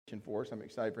for us. I'm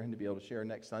excited for him to be able to share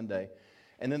next Sunday.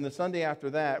 And then the Sunday after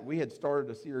that, we had started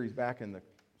a series back in the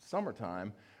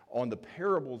summertime on the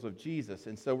parables of Jesus.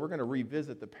 And so we're going to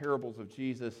revisit the parables of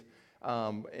Jesus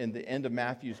in the end of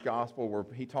Matthew's gospel, where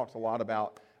he talks a lot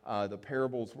about the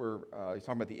parables where he's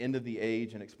talking about the end of the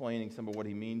age and explaining some of what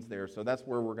he means there. So that's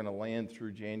where we're going to land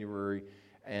through January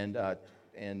and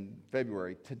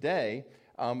February. Today,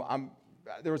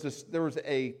 there was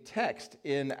a text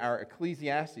in our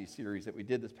Ecclesiastes series that we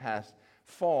did this past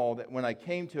fall that when I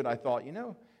came to it, I thought,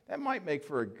 that might make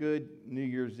for a good New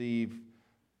Year's Eve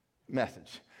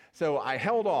message. So I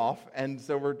held off, and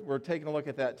so we're taking a look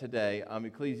at that today,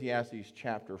 Ecclesiastes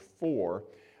chapter 4.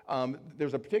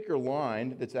 There's a particular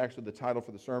line that's actually the title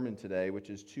for the sermon today, which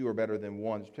is two are better than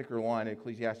one. There's a particular line in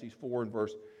Ecclesiastes 4 and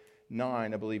verse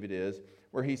 9, I believe it is,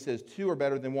 where he says two are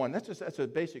better than one. That's a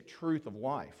basic truth of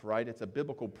life, right? It's a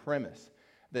biblical premise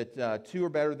that two are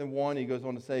better than one. He goes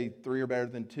on to say three are better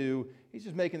than two. He's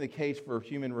just making the case for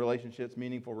human relationships,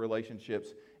 meaningful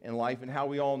relationships in life, and how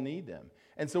we all need them.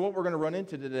 And so what we're going to run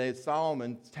into today is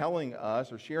Solomon telling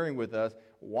us or sharing with us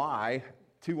why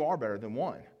two are better than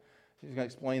one. He's going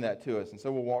to explain that to us, and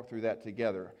so we'll walk through that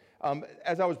together.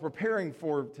 As I was preparing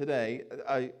for today,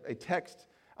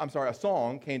 a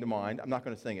song came to mind. I'm not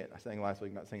going to sing it. I sang last week,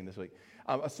 I'm not singing this week.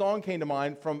 A song came to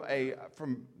mind from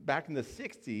back in the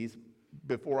 60s,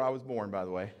 before I was born, by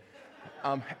the way.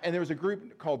 And there was a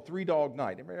group called Three Dog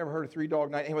Night. Anybody ever heard of Three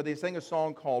Dog Night? Anyway, they sang a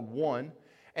song called One.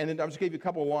 And then I'll just give you a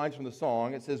couple of lines from the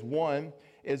song. It says, one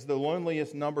is the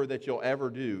loneliest number that you'll ever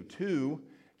do. Two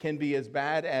can be as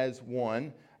bad as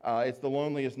one. It's the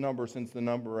loneliest number since the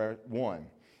number one.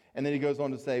 And then he goes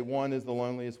on to say, one is the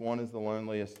loneliest,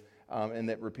 and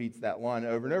that repeats that line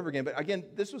over and over again. But again,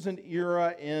 this was an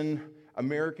era in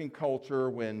American culture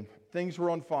when things were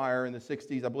on fire in the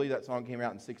 60s. I believe that song came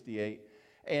out in 68.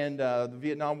 And the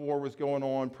Vietnam War was going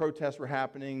on. Protests were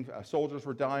happening. Soldiers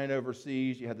were dying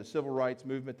overseas. You had the civil rights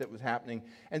movement that was happening.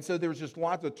 And so there was just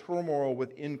lots of turmoil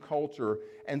within culture.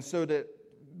 And so that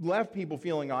left people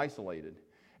feeling isolated.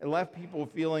 It left people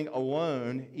feeling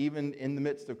alone, even in the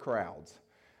midst of crowds.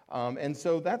 And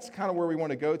so that's kind of where we want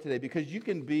to go today, because there's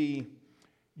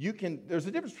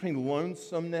a difference between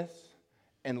lonesomeness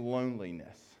and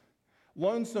loneliness.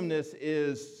 Lonesomeness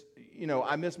is,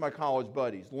 I miss my college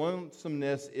buddies.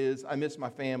 Lonesomeness is, I miss my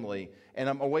family, and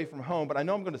I'm away from home, but I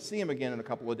know I'm going to see them again in a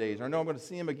couple of days, or I know I'm going to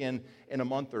see them again in a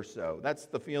month or so. That's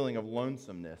the feeling of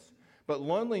lonesomeness. But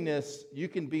loneliness, you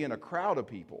can be in a crowd of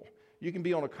people. You can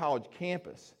be on a college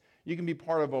campus. You can be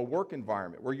part of a work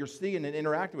environment where you're seeing and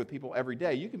interacting with people every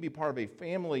day. You can be part of a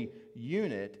family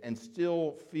unit and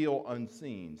still feel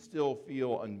unseen, still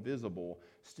feel invisible,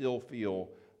 still feel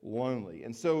lonely.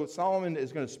 And so Solomon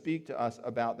is going to speak to us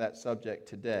about that subject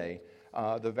today,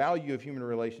 the value of human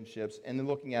relationships, and then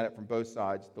looking at it from both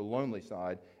sides, the lonely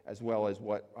side, as well as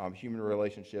what human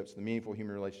relationships, the meaningful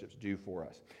human relationships do for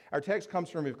us. Our text comes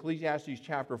from Ecclesiastes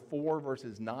chapter 4,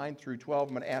 verses 9 through 12.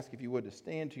 I'm going to ask if you would to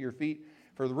stand to your feet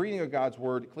for the reading of God's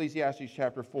word, Ecclesiastes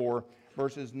chapter 4,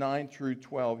 verses 9 through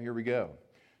 12. Here we go.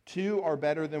 Two are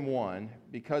better than one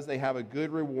because they have a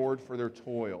good reward for their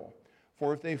toil.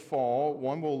 For if they fall,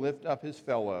 one will lift up his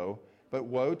fellow, but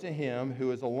woe to him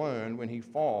who is alone when he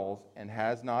falls and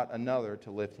has not another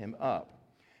to lift him up.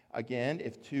 Again,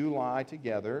 if two lie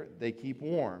together, they keep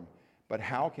warm. But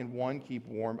how can one keep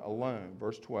warm alone?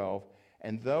 Verse 12,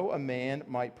 and though a man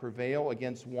might prevail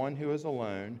against one who is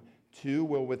alone, two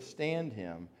will withstand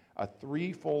him. A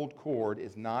threefold cord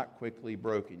is not quickly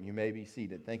broken. You may be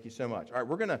seated. Thank you so much. All right,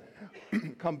 we're going to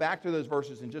come back to those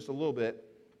verses in just a little bit.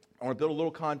 I want to build a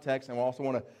little context, and we also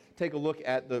want to take a look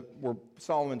at where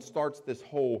Solomon starts this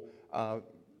whole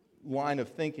line of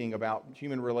thinking about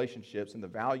human relationships and the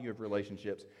value of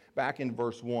relationships back in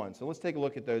verse 1. So let's take a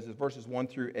look at those. It's verses 1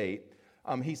 through 8.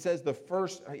 He says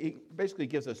he basically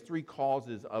gives us three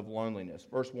causes of loneliness.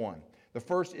 Verse 1. The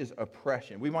first is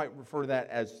oppression. We might refer to that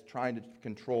as trying to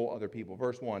control other people.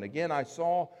 Verse 1. Again, I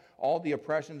saw all the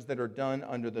oppressions that are done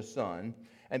under the sun,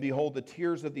 and behold, the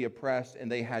tears of the oppressed, and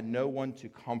they had no one to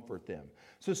comfort them.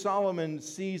 So Solomon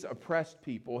sees oppressed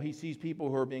people. He sees people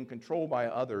who are being controlled by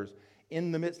others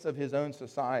in the midst of his own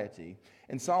society.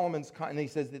 And he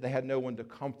says that they had no one to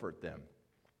comfort them.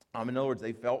 In other words,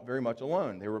 they felt very much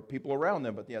alone. There were people around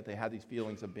them, but yet they had these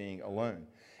feelings of being alone.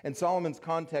 In Solomon's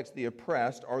context, the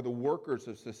oppressed are the workers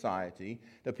of society,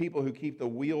 the people who keep the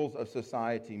wheels of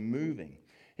society moving.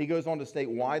 He goes on to state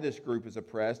why this group is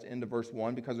oppressed into verse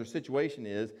 1, because their situation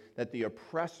is that the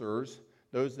oppressors,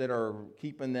 those that are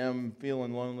keeping them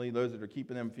feeling lonely, those that are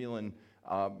keeping them feeling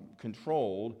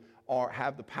controlled,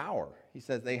 have the power. He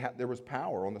says there was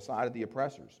power on the side of the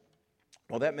oppressors.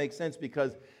 Well, that makes sense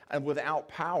because without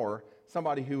power,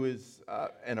 somebody who is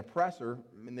an oppressor,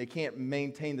 I mean, they can't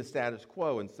maintain the status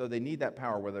quo, and so they need that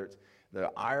power, whether it's the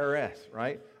IRS,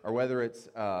 right, or whether it's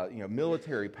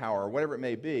military power or whatever it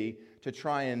may be, to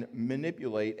try and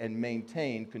manipulate and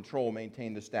maintain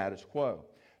the status quo.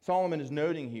 Solomon is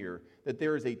noting here that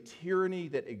there is a tyranny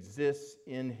that exists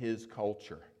in his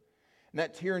culture. And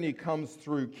that tyranny comes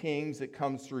through kings, it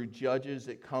comes through judges,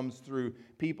 it comes through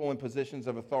people in positions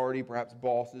of authority, perhaps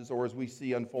bosses, or as we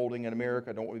see unfolding in America,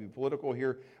 I don't want to be political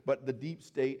here, but the deep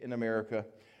state in America.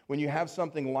 When you have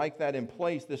something like that in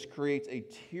place, this creates a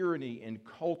tyranny in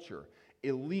culture.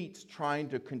 Elites trying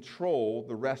to control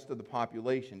the rest of the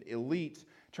population. Elites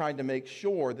trying to make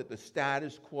sure that the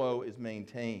status quo is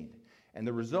maintained. And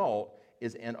the result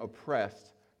is an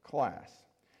oppressed class.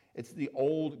 It's the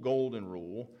old golden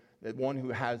rule that one who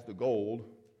has the gold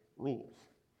rules.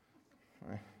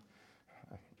 Right?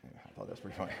 I thought that's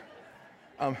pretty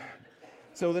funny.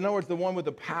 So in other words, the one with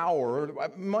the power,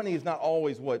 money is not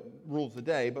always what rules the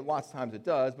day, but lots of times it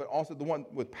does, but also the one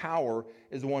with power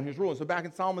is the one who's ruling. So back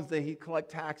in Solomon's day, he'd collect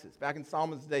taxes. Back in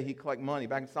Solomon's day, he'd collect money.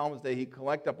 Back in Solomon's day, he'd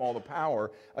collect up all the power,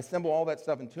 assemble all that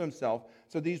stuff into himself.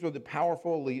 So these were the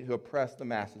powerful elite who oppressed the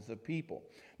masses of people.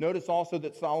 Notice also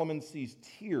that Solomon sees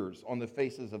tears on the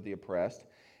faces of the oppressed,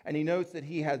 and he notes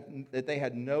that they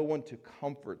had no one to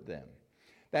comfort them.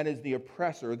 That is, the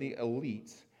oppressor, the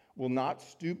elites, will not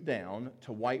stoop down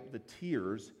to wipe the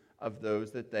tears of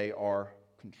those that they are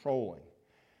controlling.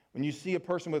 When you see a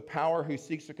person with power who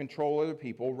seeks to control other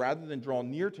people, rather than draw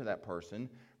near to that person,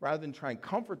 rather than try and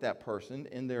comfort that person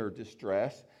in their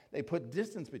distress, they put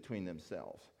distance between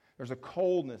themselves. There's a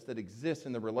coldness that exists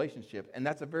in the relationship, and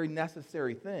that's a very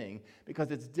necessary thing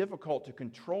because it's difficult to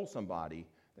control somebody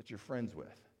that you're friends with.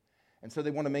 And so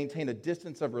they want to maintain a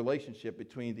distance of relationship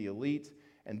between the elites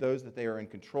and those that they are in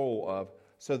control of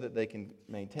so that they can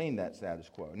maintain that status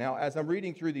quo. Now, as I'm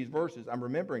reading through these verses, I'm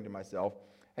remembering to myself,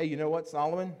 hey, you know what,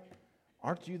 Solomon?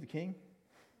 Aren't you the king?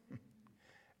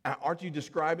 Aren't you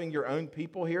describing your own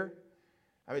people here?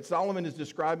 I mean, Solomon is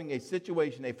describing a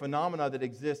situation, a phenomena that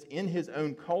exists in his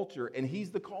own culture, and he's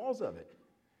the cause of it.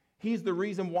 He's the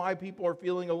reason why people are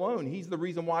feeling alone. He's the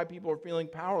reason why people are feeling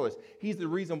powerless. He's the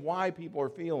reason why people are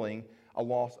feeling a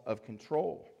loss of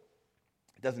control.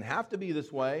 It doesn't have to be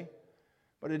this way,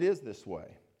 but it is this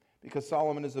way because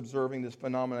Solomon is observing this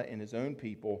phenomena in his own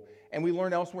people. And we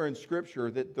learn elsewhere in Scripture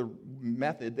that the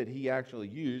method that he actually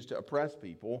used to oppress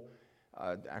people,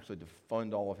 actually to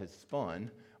fund all of his fun,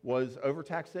 was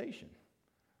overtaxation.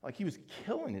 Like he was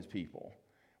killing his people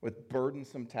with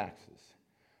burdensome taxes.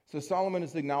 So Solomon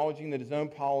is acknowledging that his own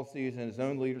policies and his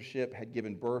own leadership had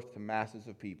given birth to masses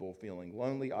of people feeling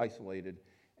lonely, isolated,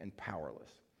 and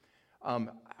powerless.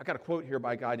 I got a quote here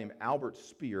by a guy named Albert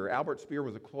Speer. Albert Speer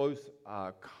was a close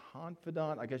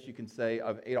confidant, I guess you can say,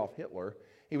 of Adolf Hitler.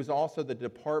 He was also the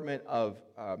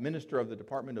minister of the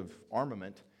Department of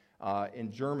Armament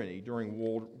in Germany during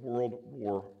World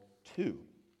War II.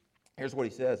 Here's what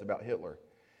he says about Hitler.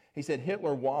 He said,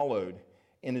 Hitler wallowed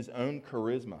in his own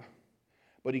charisma,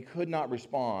 but he could not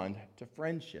respond to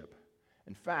friendship.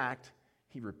 In fact,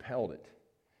 he repelled it.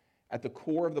 At the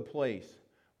core of the place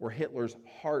where Hitler's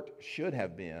heart should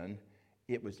have been,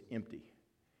 it was empty.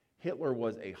 Hitler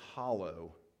was a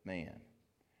hollow man.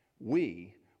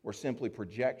 We were simply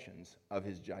projections of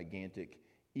his gigantic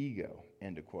ego,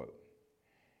 end of quote.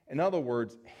 In other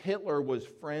words, Hitler was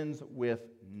friends with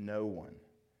no one.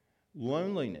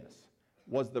 Loneliness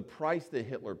was the price that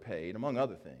Hitler paid, among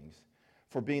other things,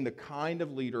 for being the kind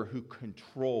of leader who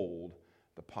controlled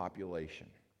the population.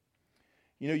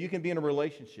 You know, you can be in a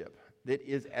relationship that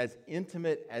is as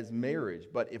intimate as marriage,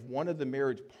 but if one of the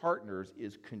marriage partners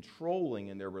is controlling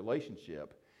in their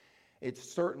relationship, it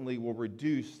certainly will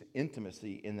reduce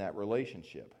intimacy in that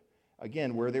relationship.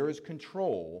 Again, where there is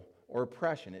control or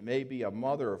oppression, it may be a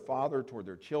mother or father toward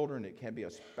their children, it can be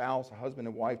a spouse, a husband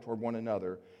and wife toward one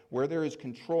another. Where there is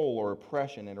control or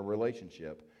oppression in a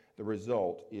relationship, the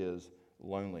result is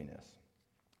loneliness.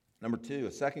 Number two,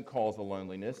 a second cause of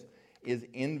loneliness is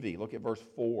envy. Look at verse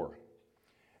 4.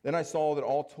 Then I saw that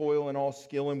all toil and all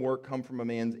skill and work come from a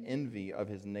man's envy of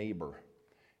his neighbor.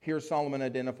 Here Solomon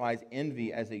identifies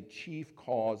envy as a chief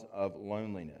cause of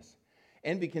loneliness.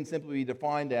 Envy can simply be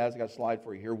defined as, I got a slide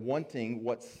for you here, wanting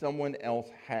what someone else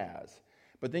has.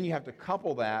 But then you have to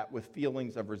couple that with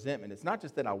feelings of resentment. It's not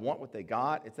just that I want what they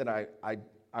got, it's that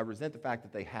I resent the fact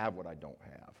that they have what I don't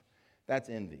have. That's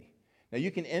envy. Now, you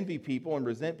can envy people and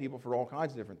resent people for all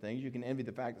kinds of different things. You can envy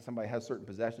the fact that somebody has certain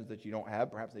possessions that you don't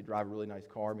have. Perhaps they drive a really nice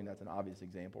car. I mean, that's an obvious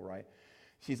example, right?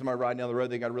 You see somebody riding down the road,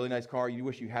 they got a really nice car. You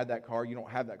wish you had that car. You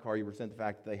don't have that car. You resent the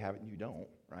fact that they have it and you don't,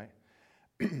 right?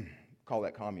 call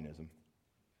that communism.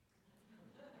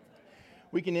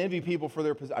 We can envy people for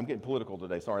their position. I'm getting political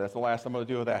today. Sorry, that's the last I'm going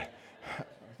to do with that.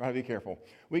 Try to be careful.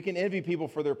 We can envy people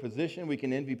for their position. We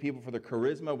can envy people for their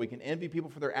charisma. We can envy people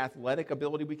for their athletic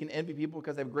ability. We can envy people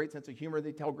because they have a great sense of humor.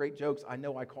 They tell great jokes. I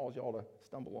know I cause y'all to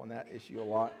stumble on that issue a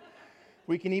lot.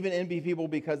 We can even envy people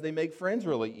because they make friends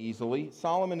really easily.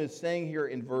 Solomon is saying here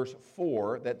in verse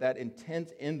 4 that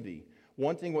intense envy,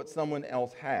 wanting what someone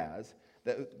else has,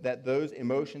 that those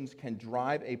emotions can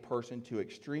drive a person to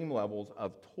extreme levels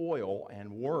of toil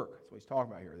and work. That's what he's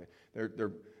talking about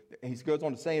here. He goes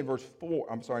on to say in verse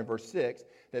 6,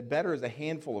 that better is a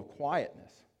handful of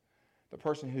quietness. The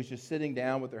person who's just sitting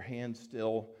down with their hands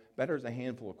still, better is a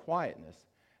handful of quietness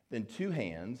than two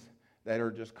hands that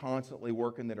are just constantly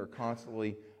working, that are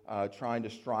constantly trying to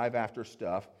strive after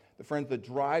stuff. The friends, the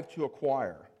drive to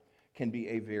acquire can be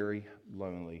a very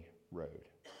lonely road.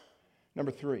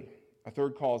 Number 3. A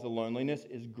third cause of loneliness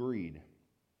is greed.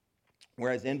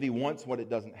 Whereas envy wants what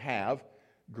it doesn't have,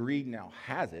 greed now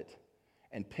has it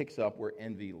and picks up where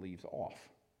envy leaves off.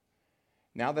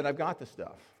 Now that I've got the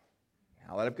stuff,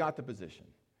 now that I've got the position,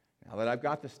 now that I've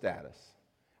got the status,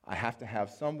 I have to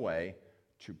have some way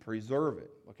to preserve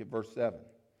it. Look at verse 7.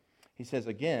 He says,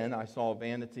 again, I saw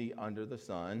vanity under the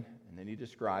sun, and then he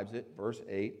describes it. Verse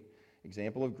 8,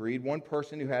 example of greed. One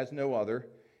person who has no other,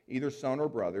 either son or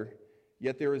brother,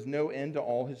 yet there is no end to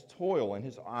all his toil, and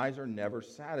his eyes are never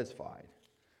satisfied.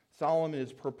 Solomon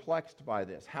is perplexed by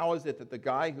this. How is it that the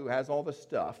guy who has all the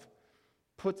stuff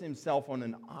puts himself on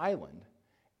an island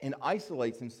and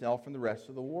isolates himself from the rest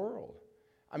of the world?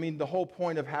 I mean, the whole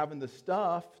point of having the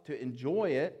stuff to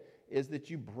enjoy it is that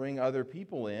you bring other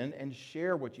people in and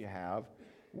share what you have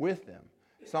with them.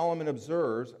 Solomon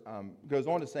observes, goes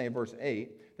on to say in verse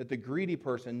 8, that the greedy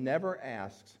person never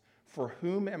asks, for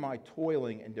whom am I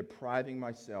toiling and depriving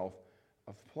myself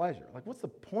of pleasure? Like, what's the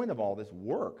point of all this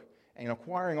work and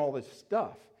acquiring all this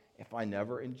stuff if I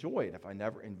never enjoy it, if I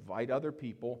never invite other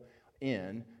people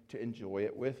in to enjoy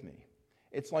it with me?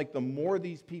 It's like the more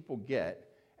these people get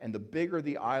and the bigger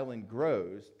the island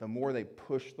grows, the more they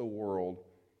push the world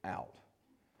out.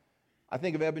 I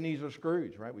think of Ebenezer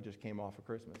Scrooge, right? We just came off of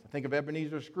Christmas. I think of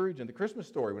Ebenezer Scrooge and the Christmas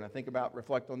story when I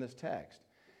reflect on this text.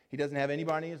 He doesn't have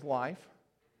anybody in his life.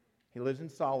 He lives in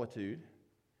solitude.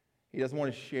 He doesn't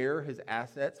want to share his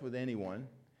assets with anyone.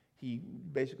 He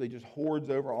basically just hoards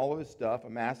over all of his stuff,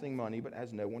 amassing money, but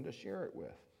has no one to share it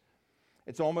with.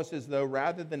 It's almost as though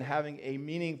rather than having a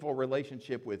meaningful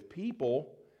relationship with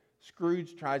people,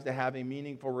 Scrooge tries to have a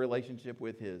meaningful relationship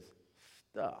with his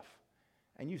stuff.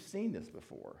 And you've seen this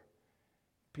before.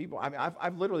 People, I mean,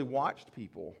 I've literally watched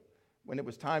people, when it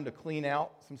was time to clean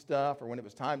out some stuff or when it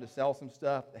was time to sell some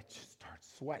stuff, they just start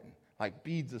sweating, like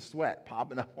beads of sweat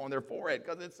popping up on their forehead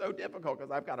because it's so difficult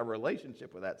because I've got a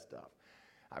relationship with that stuff.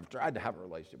 I've tried to have a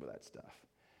relationship with that stuff.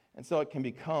 And so it can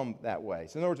become that way.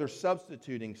 So in other words, they're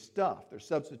substituting stuff. They're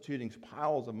substituting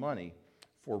piles of money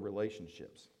for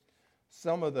relationships.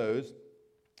 Some of those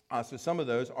are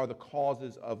the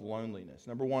causes of loneliness.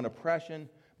 Number 1, oppression.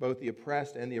 Both the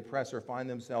oppressed and the oppressor find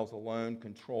themselves alone.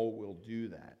 Control will do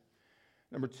that.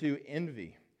 Number 2,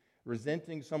 envy.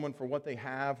 Resenting someone for what they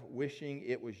have, wishing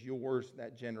it was yours,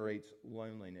 that generates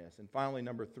loneliness. And finally,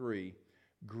 number 3,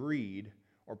 greed,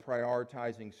 or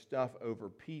prioritizing stuff over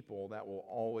people that will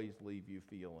always leave you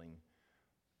feeling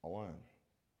alone.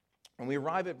 When we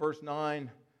arrive at verse 9,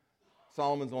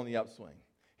 Solomon's on the upswing.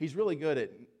 He's really good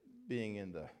at being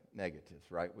in the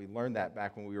negatives, right? We learned that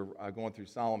back when we were going through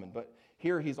Solomon. But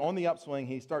here he's on the upswing.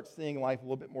 He starts seeing life a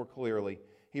little bit more clearly.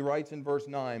 He writes in verse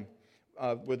 9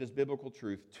 with his biblical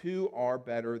truth, 2 are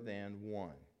better than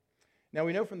 1. Now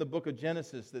we know from the book of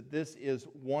Genesis that this is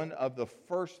one of the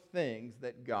first things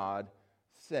that God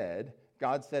said.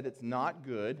 God said it's not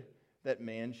good that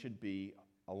man should be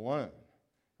alone.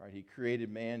 Right? He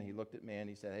created man. He looked at man.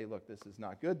 He said, hey, look, this is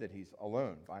not good that he's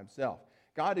alone by himself.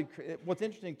 What's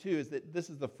interesting, too, is that this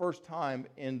is the first time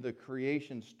in the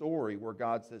creation story where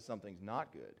God says something's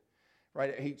not good.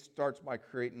 Right? He starts by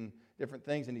creating different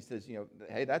things, and he says,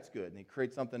 hey, that's good. And he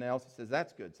creates something else. He says,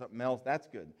 that's good. Something else, that's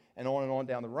good. And on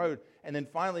down the road. And then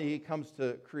finally he comes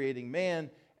to creating man,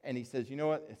 and he says, you know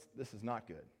what? This is not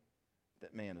good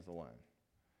that man is alone.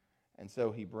 And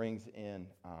so he brings in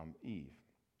Eve.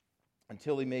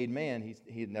 Until he made man,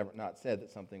 he had never not said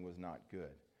that something was not good.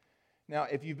 Now,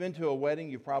 if you've been to a wedding,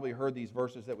 you've probably heard these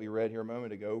verses that we read here a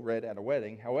moment ago, read at a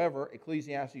wedding. However,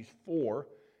 Ecclesiastes 4,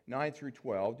 9 through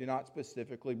 12, do not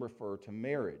specifically refer to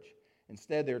marriage.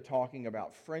 Instead, they're talking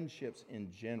about friendships in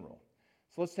general.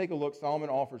 So let's take a look. Solomon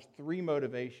offers 3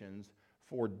 motivations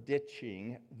for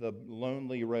ditching the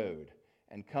lonely road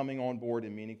and coming on board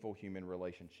in meaningful human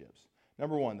relationships.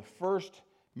 Number one, the first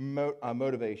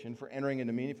motivation for entering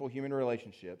into meaningful human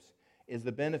relationships is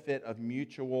the benefit of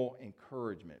mutual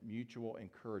encouragement. Mutual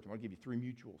encouragement. I'm going to give you 3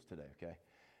 mutuals today, okay?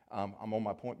 I'm on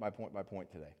my point by point by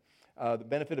point today. The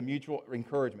benefit of mutual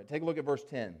encouragement. Take a look at verse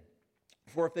 10.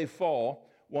 For if they fall,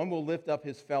 one will lift up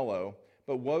his fellow,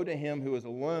 but woe to him who is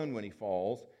alone when he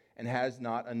falls and has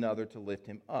not another to lift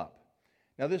him up.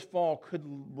 Now, this fall could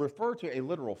refer to a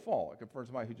literal fall. It could refer to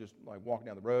somebody who just like walking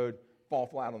down the road, fall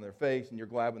flat on their face, and you're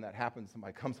glad when that happens.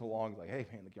 Somebody comes along and is like, hey,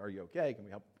 man, are you okay? Can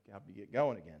we help you get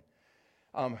going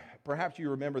again? Perhaps you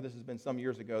remember, this has been some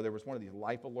years ago, there was one of these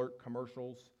Life Alert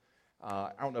commercials.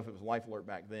 I don't know if it was Life Alert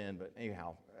back then, but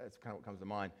anyhow, that's kind of what comes to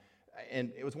mind.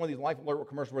 And it was one of these Life Alert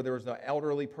commercials where there was an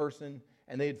elderly person,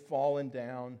 and they had fallen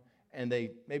down, and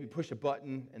they maybe push a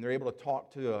button, and they're able to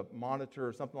talk to a monitor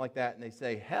or something like that, and they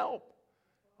say, help.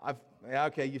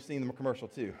 Okay, you've seen the commercial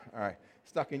too. All right,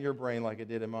 stuck in your brain like it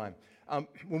did in mine.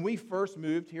 When we first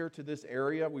moved here to this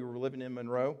area, we were living in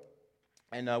Monroe,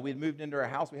 and we had moved into our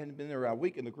house. We hadn't been there a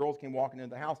week, and the girls came walking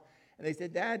into the house, and they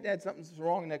said, Dad, something's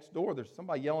wrong next door. There's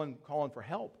somebody yelling, calling for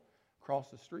help across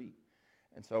the street.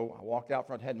 And so I walked out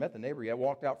front, hadn't met the neighbor yet,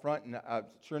 walked out front, and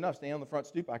sure enough, standing on the front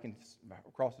stoop,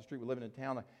 across the street, we're living in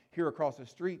town, I hear across the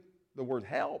street the word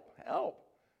help,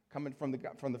 coming from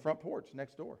the front porch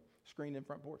next door, screened in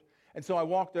front porch. And so I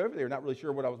walked over there, not really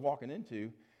sure what I was walking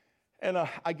into, and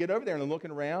I get over there, and I'm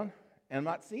looking around, and I'm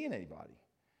not seeing anybody.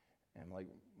 And I'm like,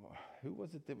 well, who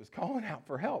was it that was calling out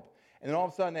for help? And then all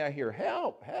of a sudden, I hear,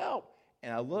 help, help.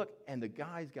 And I look, and the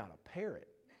guy's got a parrot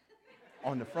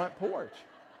on the front porch.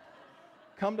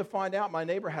 Come to find out, my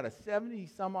neighbor had a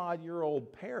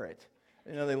 70-some-odd-year-old parrot.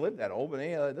 You know, they lived that old, but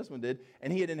this one did.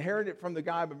 And he had inherited it from the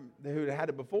guy who had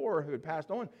it before, who had passed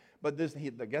on. But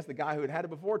I guess the guy who had it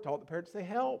before taught the parrot to say,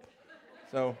 help.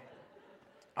 So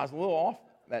I was a little off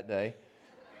that day.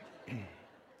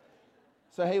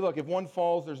 So, hey, look, if one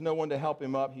falls, there's no one to help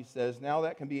him up, he says. Now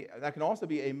that can also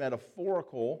be a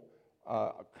metaphorical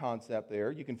concept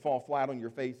there. You can fall flat on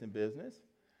your face in business.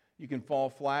 You can fall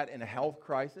flat in a health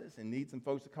crisis and need some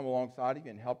folks to come alongside of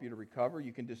you and help you to recover.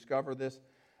 You can discover this.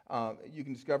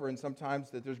 And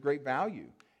sometimes that there's great value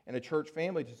in a church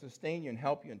family to sustain you and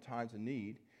help you in times of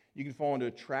need. You can fall into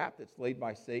a trap that's laid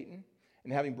by Satan,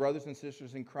 and having brothers and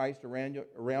sisters in Christ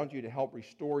around you to help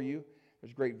restore you.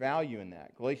 There's great value in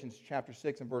that. Galatians chapter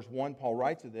 6 and verse 1, Paul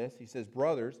writes of this. He says,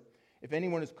 brothers, if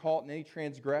anyone is caught in any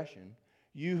transgression,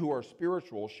 you who are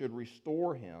spiritual should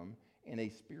restore him in a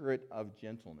spirit of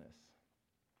gentleness.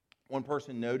 One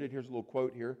person noted, here's a little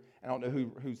quote here. I don't know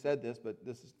who said this, but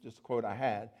this is just a quote I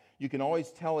had. You can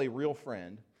always tell a real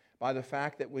friend by the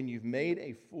fact that when you've made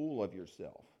a fool of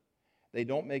yourself, they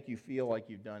don't make you feel like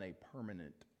you've done a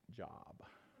permanent job.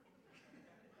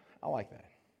 I like that.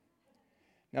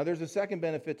 Now, there's a second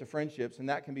benefit to friendships, and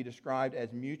that can be described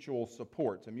as mutual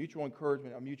support. It's a mutual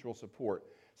encouragement, a mutual support.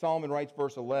 Solomon writes,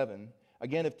 verse 11,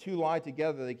 again, if two lie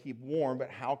together, they keep warm, but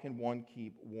how can one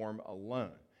keep warm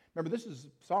alone? Remember, this is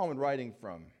Solomon writing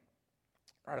from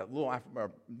a little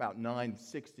after about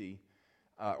 960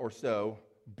 or so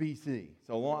BC.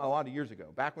 So a lot of years ago.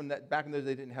 Back in those days,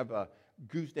 they didn't have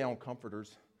goose down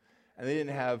comforters, and they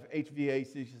didn't have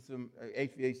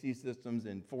HVAC systems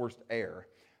and forced air.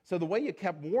 So the way you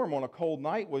kept warm on a cold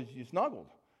night was you snuggled,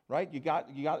 right? You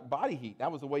got body heat.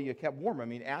 That was the way you kept warm. I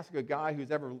mean, ask a guy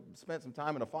who's ever spent some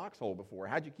time in a foxhole before.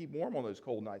 How'd you keep warm on those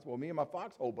cold nights? Well, me and my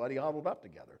foxhole buddy huddled up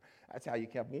together. That's how you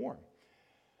kept warm.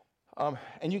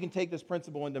 And you can take this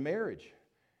principle into marriage.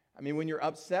 I mean, when you're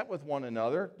upset with one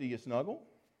another, do you snuggle?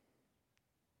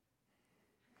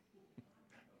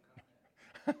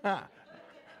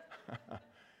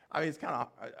 I mean, it's kind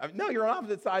of, no, you're on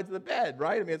opposite sides of the bed,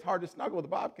 right? I mean, it's hard to snuggle with a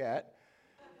bobcat.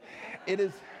 It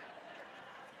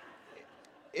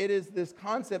is this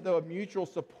concept, though, of mutual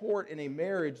support in a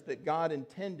marriage that God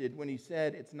intended when he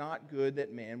said it's not good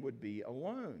that man would be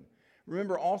alone.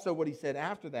 Remember also what he said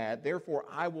after that, therefore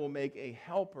I will make a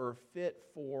helper fit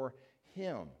for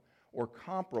him or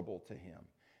comparable to him.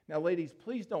 Now, ladies,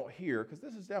 please don't hear, because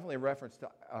this is definitely a reference to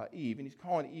Eve, and he's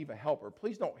calling Eve a helper.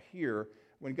 Please don't hear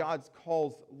when God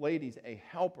calls ladies a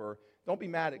helper, don't be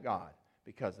mad at God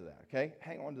because of that, okay?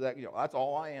 Hang on to that. You know, that's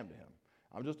all I am to him.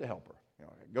 I'm just a helper. You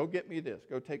know, go get me this.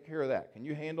 Go take care of that. Can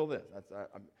you handle this?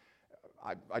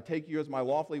 I take you as my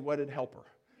lawfully wedded helper.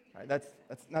 Right?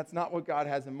 That's not what God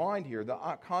has in mind here. The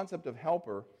concept of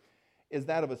helper is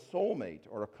that of a soulmate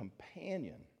or a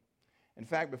companion. In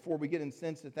fact, before we get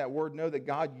incensed at that word, know that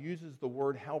God uses the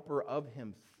word helper of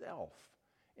himself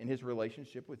in his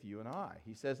relationship with you and I.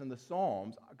 He says in the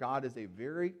Psalms, God is a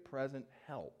very present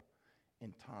help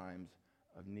in times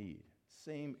of need.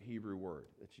 Same Hebrew word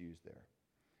that's used there.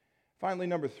 Finally,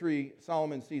 number 3,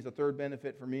 Solomon sees a third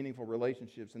benefit for meaningful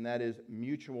relationships, and that is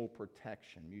mutual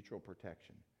protection. Mutual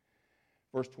protection.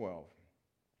 Verse 12.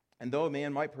 And though a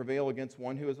man might prevail against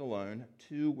one who is alone,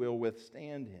 two will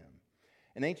withstand him.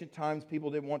 In ancient times,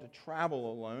 people didn't want to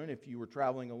travel alone. If you were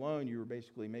traveling alone, you were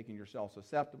basically making yourself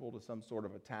susceptible to some sort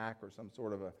of attack or some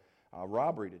sort of a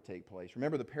robbery to take place.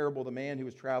 Remember the parable of the man who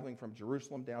was traveling from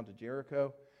Jerusalem down to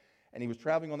Jericho? And he was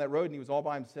traveling on that road, and he was all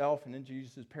by himself. And in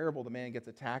Jesus' parable, the man gets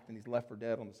attacked, and he's left for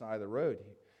dead on the side of the road.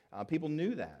 People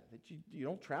knew that you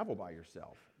don't travel by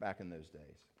yourself back in those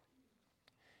days.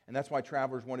 And that's why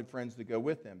travelers wanted friends to go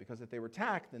with them, because if they were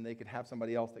attacked, then they could have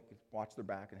somebody else that could watch their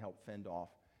back and help fend off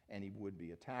any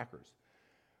would-be attackers.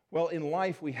 Well, in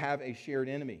life, we have a shared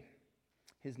enemy.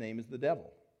 His name is the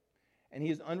devil. And he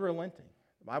is unrelenting.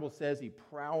 The Bible says he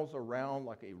prowls around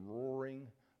like a roaring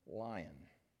lion.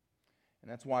 And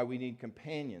that's why we need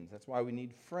companions. That's why we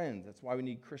need friends. That's why we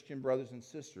need Christian brothers and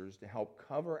sisters to help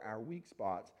cover our weak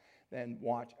spots and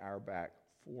watch our back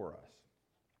for us.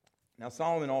 Now,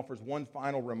 Solomon offers one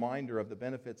final reminder of the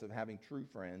benefits of having true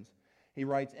friends. He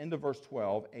writes into verse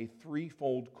 12, a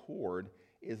threefold cord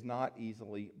is not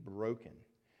easily broken.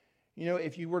 You know,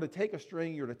 if you were to take a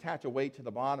string, you were to attach a weight to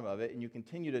the bottom of it, and you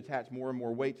continue to attach more and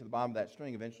more weight to the bottom of that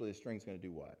string, eventually the string's going to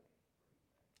do what?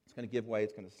 It's going to give way,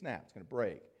 it's going to snap, it's going to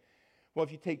break. Well,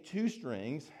 if you take two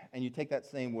strings, and you take that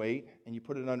same weight, and you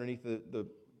put it underneath the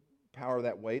power of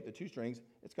that weight, the two strings,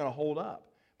 it's going to hold up.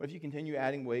 But if you continue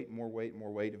adding weight, more weight,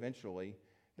 more weight, eventually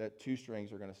that two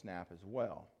strings are going to snap as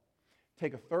well.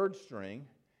 Take a third string,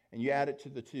 and you add it to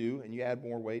the two, and you add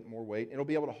more weight, it'll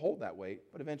be able to hold that weight,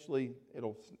 but eventually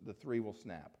the three will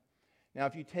snap. Now,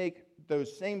 if you take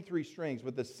those same three strings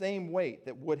with the same weight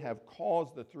that would have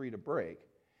caused the three to break,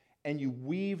 and you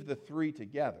weave the three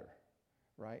together,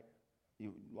 right?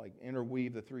 You like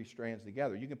interweave the three strands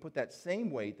together. You can put that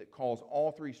same weight that caused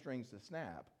all three strings to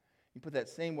snap. You put that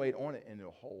same weight on it and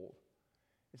it'll hold.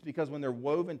 It's because when they're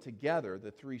woven together, the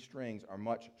three strings are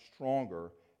much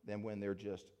stronger than when they're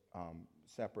just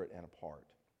separate and apart.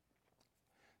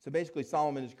 So basically,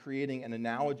 Solomon is creating an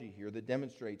analogy here that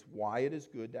demonstrates why it is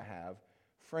good to have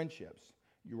friendships.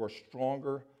 You are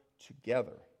stronger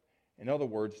together. In other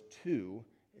words, two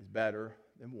is better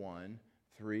than one,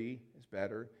 three is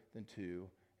better than two,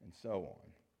 and so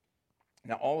on.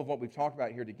 Now, all of what we've talked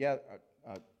about here together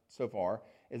so far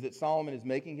is that Solomon is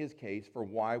making his case for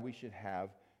why we should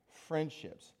have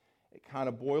friendships. It kind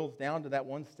of boils down to that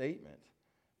one statement.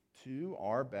 Two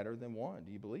are better than one.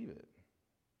 Do you believe it?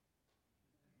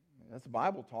 That's the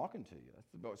Bible talking to you.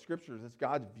 That's about Scriptures. That's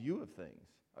God's view of things,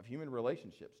 of human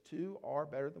relationships. Two are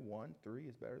better than one. Three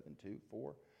is better than two,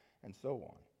 four, and so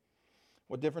on.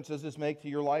 What difference does this make to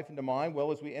your life and to mine?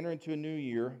 Well, as we enter into a new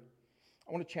year,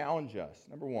 I want to challenge us,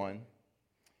 number one,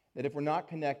 that if we're not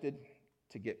connected,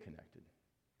 to get connected.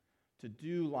 To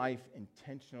do life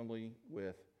intentionally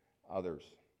with others.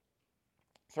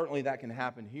 Certainly that can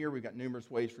happen here. We've got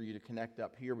numerous ways for you to connect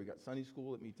up here. We've got Sunday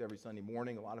school that meets every Sunday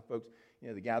morning. A lot of folks,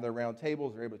 they gather around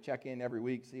tables. They're able to check in every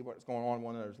week, see what's going on in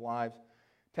one another's lives.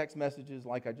 Text messages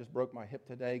like I just broke my hip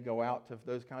today go out to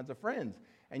those kinds of friends.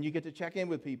 And you get to check in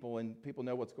with people, and people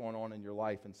know what's going on in your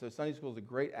life. And so Sunday school is a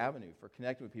great avenue for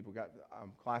connecting with people. We've got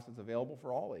classes available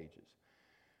for all ages.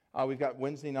 We've got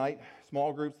Wednesday night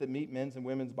small groups that meet, men's and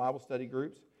women's Bible study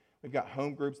groups. We've got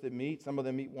home groups that meet. Some of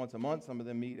them meet once a month. Some of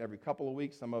them meet every couple of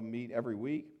weeks. Some of them meet every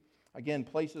week. Again,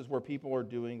 places where people are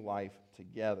doing life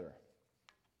together.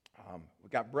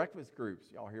 We've got breakfast groups.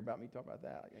 Y'all hear about me talk about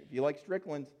that. If you like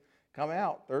Strickland's, come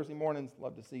out. Thursday mornings,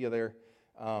 love to see you there.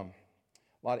 A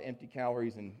lot of empty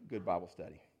calories and good Bible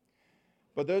study.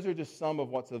 But those are just some of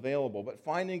what's available. But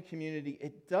finding community,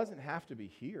 it doesn't have to be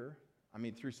here. I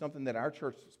mean, through something that our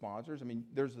church sponsors. I mean,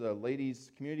 there's the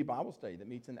ladies' community Bible study that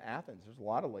meets in Athens. There's a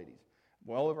lot of ladies,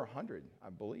 well over 100, I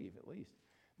believe, at least,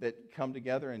 that come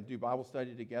together and do Bible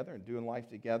study together and doing life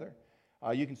together.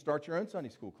 You can start your own Sunday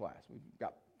school class. We've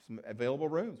got some available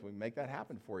rooms. We can make that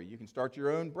happen for you. You can start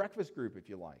your own breakfast group if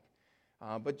you like.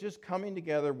 But just coming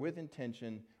together with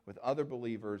intention with other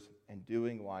believers and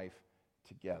doing life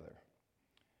together.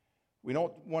 We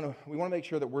want to make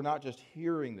sure that we're not just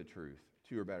hearing the truth.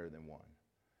 Two are better than one.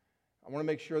 I want to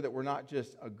make sure that we're not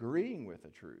just agreeing with the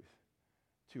truth.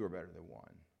 Two are better than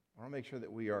one. I want to make sure that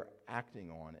we are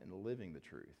acting on and living the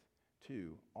truth.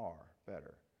 Two are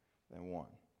better than one.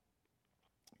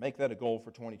 Make that a goal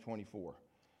for 2024.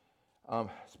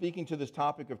 Speaking to this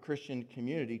topic of Christian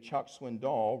community, Chuck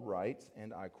Swindoll writes,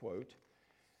 and I quote,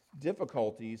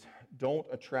 "Difficulties don't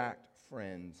attract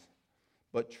friends,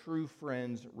 but true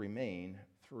friends remain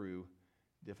through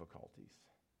difficulties."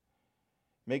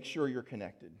 Make sure you're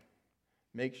connected.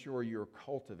 Make sure you're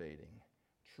cultivating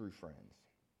true friends.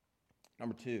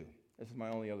 Number two, this is my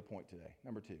only other point today.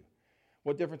 Number two,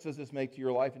 what difference does this make to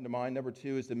your life and to mine? Number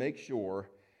two is to make sure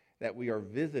that we are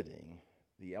visiting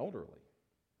the elderly.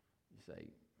 You say,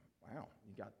 wow,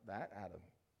 you got that out of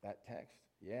that text?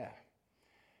 Yeah.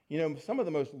 You know, some of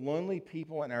the most lonely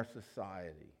people in our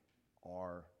society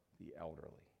are the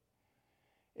elderly.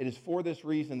 It is for this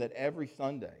reason that every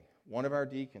Sunday, one of our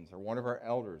deacons or one of our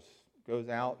elders goes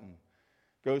out and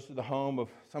goes to the home of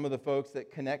some of the folks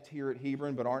that connect here at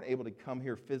Hebron but aren't able to come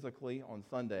here physically on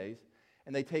Sundays.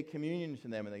 And they take communion to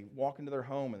them, and they walk into their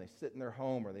home, and they sit in their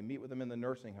home, or they meet with them in the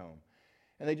nursing home.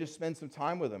 And they just spend some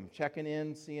time with them, checking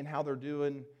in, seeing how they're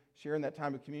doing, sharing that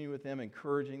time of communion with them,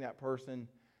 encouraging that person,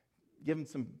 giving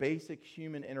some basic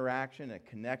human interaction and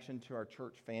connection to our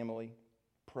church family,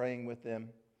 praying with them.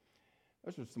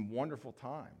 Those are some wonderful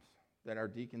times that our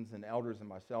deacons and elders and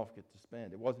myself get to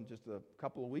spend. It wasn't just a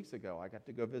couple of weeks ago. I got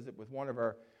to go visit with one of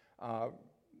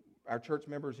our church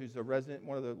members who's a resident in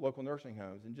one of the local nursing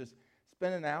homes and just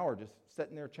spend an hour just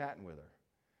sitting there chatting with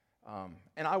her.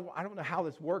 And I don't know how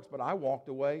this works, but I walked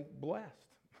away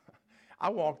blessed. I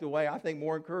walked away, I think,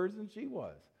 more encouraged than she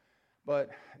was.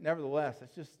 But nevertheless,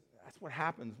 that's what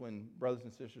happens when brothers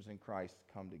and sisters in Christ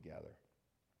come together.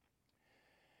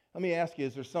 Let me ask you,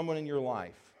 is there someone in your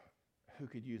life who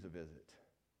could use a visit?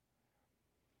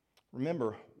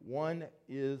 Remember, one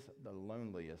is the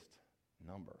loneliest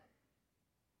number.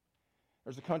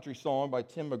 There's a country song by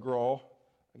Tim McGraw.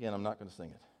 Again, I'm not going to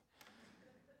sing it.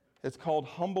 It's called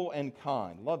Humble and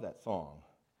Kind. Love that song.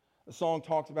 The song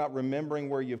talks about remembering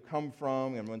where you've come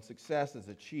from, and when success is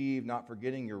achieved, not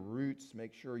forgetting your roots.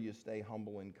 Make sure you stay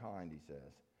humble and kind, he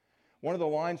says. One of the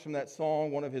lines from that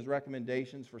song, one of his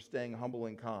recommendations for staying humble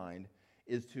and kind,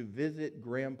 is to visit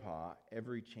Grandpa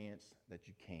every chance that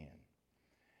you can.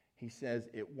 He says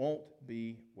it won't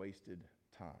be wasted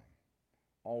time.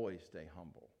 Always stay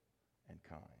humble and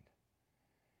kind.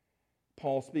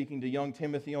 Paul, speaking to young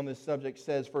Timothy on this subject,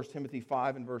 says, 1 Timothy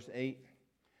 5 and verse 8,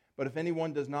 "But if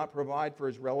anyone does not provide for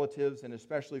his relatives, and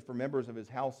especially for members of his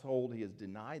household, he has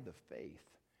denied the faith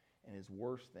and is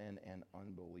worse than an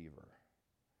unbeliever."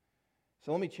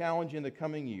 So let me challenge you in the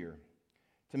coming year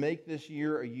to make this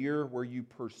year a year where you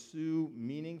pursue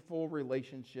meaningful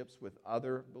relationships with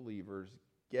other believers,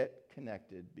 get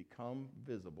connected, become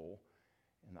visible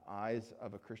in the eyes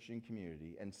of a Christian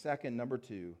community. And second, number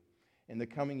two, in the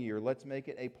coming year, let's make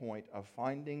it a point of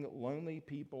finding lonely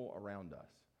people around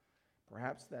us.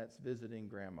 Perhaps that's visiting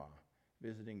grandma,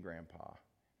 visiting grandpa,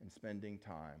 and spending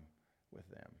time with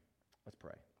them. Let's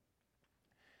pray.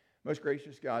 Most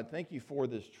gracious God, thank you for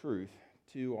this truth.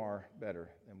 Two are better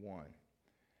than one.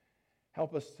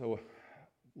 Help us to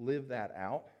live that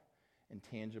out in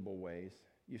tangible ways.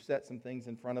 You've set some things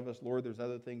in front of us, Lord. There's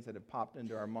other things that have popped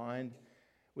into our mind.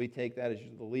 We take that as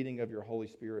the leading of your Holy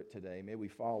Spirit today. May we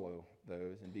follow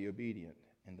those and be obedient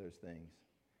in those things.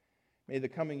 May the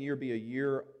coming year be a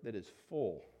year that is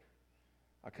full,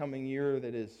 a coming year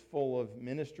that is full of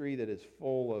ministry, that is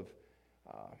full of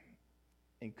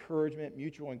encouragement,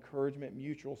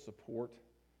 mutual support.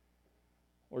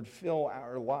 Lord, fill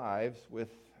our lives with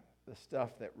the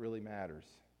stuff that really matters.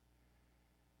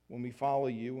 When we follow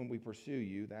you, when we pursue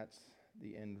you, that's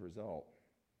the end result.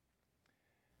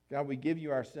 God, we give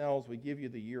you ourselves, we give you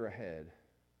the year ahead.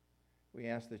 We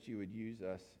ask that you would use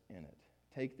us in it.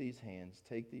 Take these hands,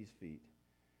 take these feet,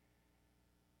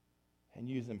 and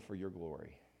use them for your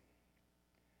glory.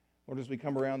 Lord, as we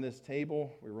come around this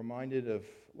table, we're reminded of,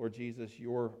 Lord Jesus,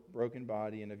 your broken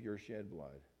body and of your shed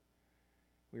blood.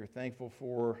 We are thankful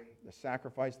for the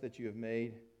sacrifice that you have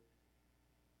made.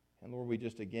 And Lord, we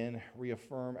just again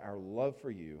reaffirm our love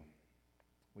for you.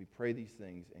 We pray these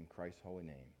things in Christ's holy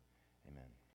name. Amen.